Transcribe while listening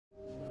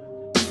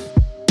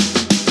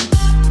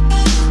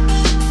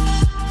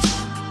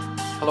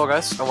Hello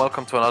guys and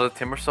welcome to another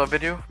Timbersaw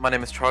video. My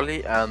name is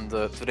Charlie and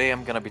today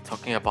I'm gonna be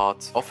talking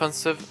about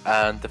offensive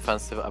and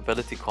defensive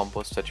ability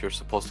combos that you're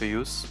supposed to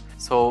use.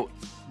 So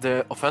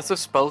the offensive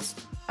spells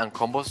and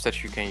combos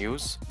that you can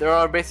use, there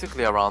are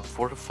basically around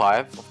 4 to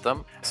 5 of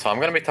them. So I'm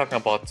gonna be talking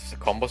about the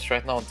combos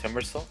right now on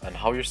Timbersaw and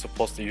how you're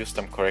supposed to use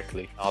them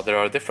correctly. Now there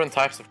are different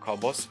types of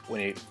combos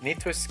when you need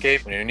to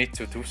escape, when you need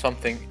to do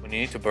something, when you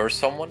need to burst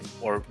someone,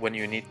 or when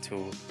you need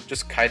to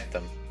just kite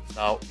them.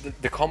 Now,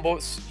 the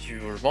combos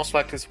you're most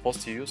likely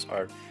supposed to use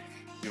are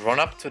you run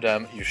up to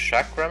them, you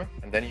chakram,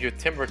 and then you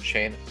timber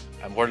chain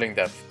and whirling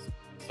death.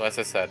 So as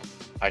I said,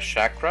 I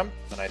chakram,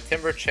 then I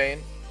timber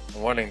chain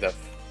and whirling death.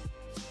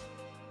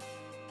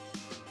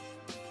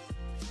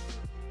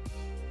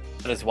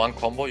 That is one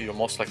combo you're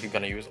most likely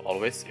gonna use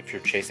always if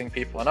you're chasing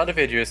people. Another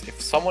video is if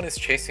someone is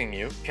chasing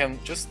you, you can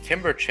just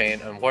timber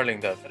chain and whirling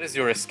death. That is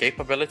your escape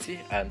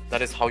ability, and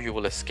that is how you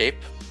will escape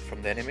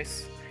from the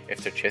enemies if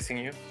they're chasing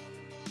you.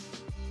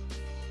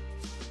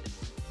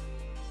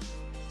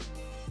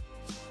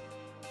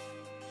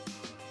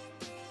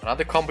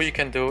 Another combo you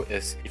can do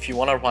is if you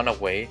want to run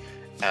away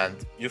and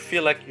you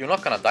feel like you're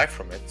not going to die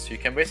from it, so you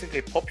can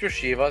basically pop your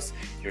Shivas,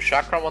 your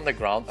chakram on the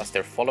ground as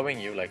they're following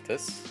you like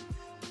this.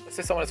 Let's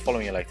say someone is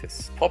following you like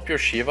this. Pop your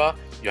Shiva,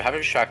 you have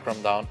your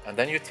chakram down, and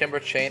then you timber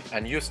chain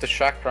and use the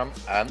chakram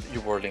and you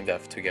whirling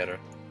death together.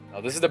 Now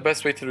this is the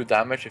best way to do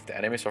damage if the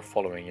enemies are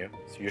following you.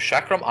 So you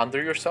chakram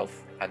under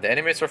yourself and the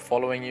enemies are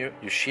following you,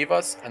 you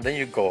Shivas, and then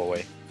you go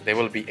away. They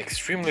will be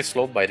extremely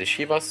slowed by the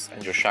Shivas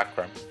and your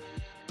chakram.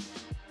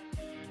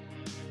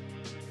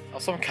 Now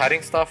some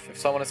kiting stuff, if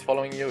someone is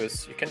following you,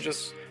 is you can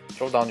just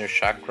throw down your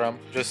chakram,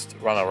 just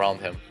run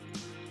around him.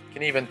 You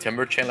can even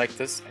timber chain like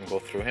this and go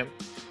through him.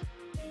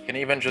 You can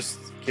even just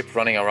keep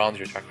running around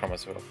your chakram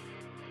as well.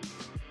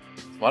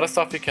 Some other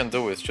stuff you can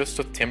do is just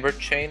to timber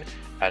chain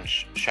and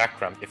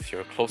chakram if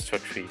you're close to a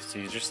tree. So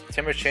you just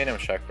timber chain and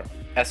chakram.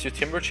 As you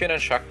timber chain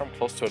and chakram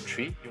close to a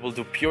tree, you will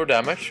do pure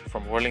damage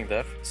from whirling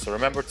death. So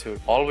remember to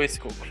always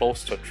go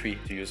close to a tree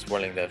to use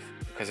whirling death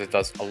because it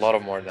does a lot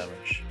of more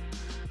damage.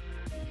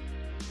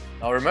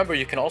 Now remember,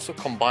 you can also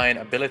combine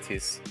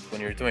abilities when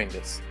you're doing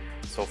this.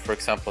 So for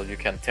example, you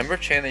can timber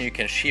chain and you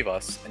can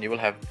Shivas, and you will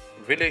have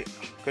really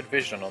good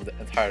vision on the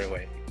entire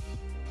way.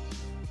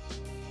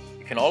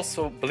 You can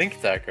also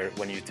blink dagger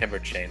when you timber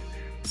chain.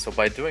 So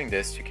by doing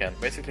this, you can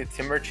basically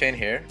timber chain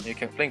here, and you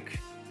can blink.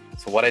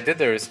 So what I did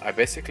there is I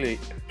basically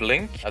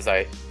blink as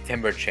I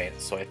timber chain.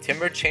 So I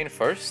timber chain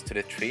first to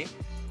the tree,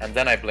 and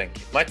then I blink.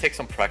 It might take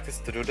some practice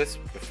to do this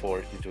before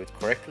you do it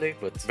correctly,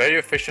 but it's very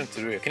efficient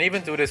to do it. You can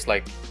even do this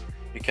like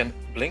you can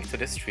blink to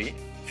this tree.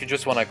 If you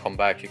just want to come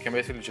back, you can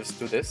basically just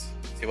do this.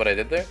 See what I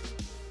did there?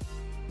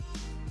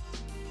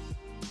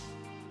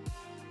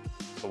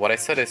 So what I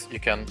said is you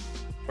can,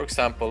 for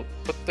example,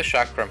 put the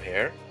chakram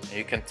here, and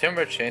you can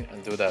timber chain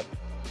and do that.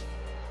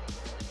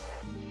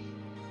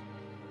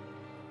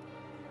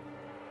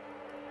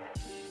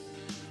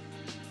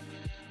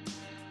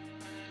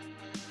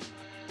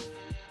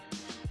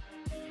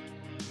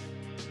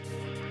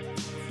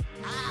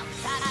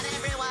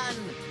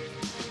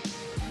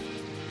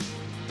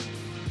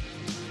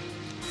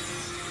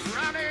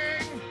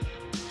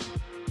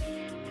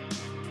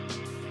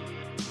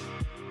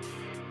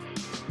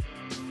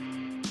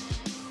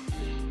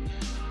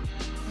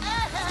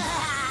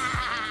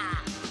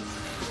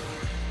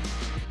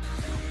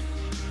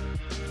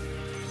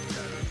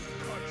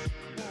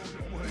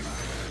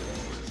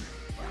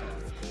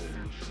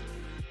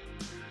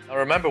 Now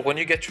remember, when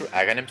you get your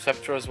Aghanim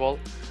Scepter as well,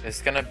 it's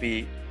gonna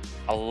be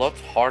a lot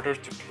harder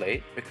to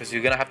play because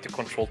you're gonna have to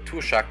control 2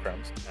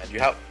 chakrams and you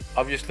have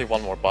obviously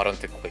one more button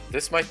to click.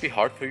 This might be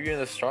hard for you in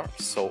the start,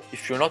 so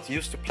if you're not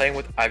used to playing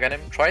with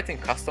Aghanim, try it in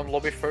custom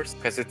lobby first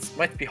because it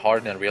might be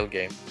hard in a real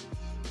game.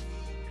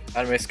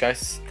 Anyways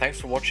guys,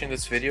 thanks for watching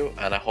this video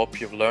and I hope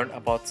you've learned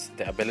about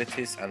the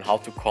abilities and how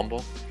to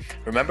combo.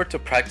 Remember to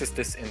practice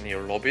this in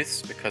your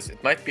lobbies because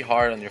it might be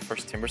hard on your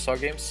first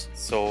Timbersaw games.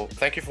 So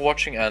thank you for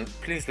watching and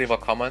please leave a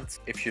comment.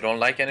 If you don't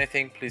like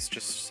anything, please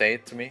just say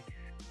it to me.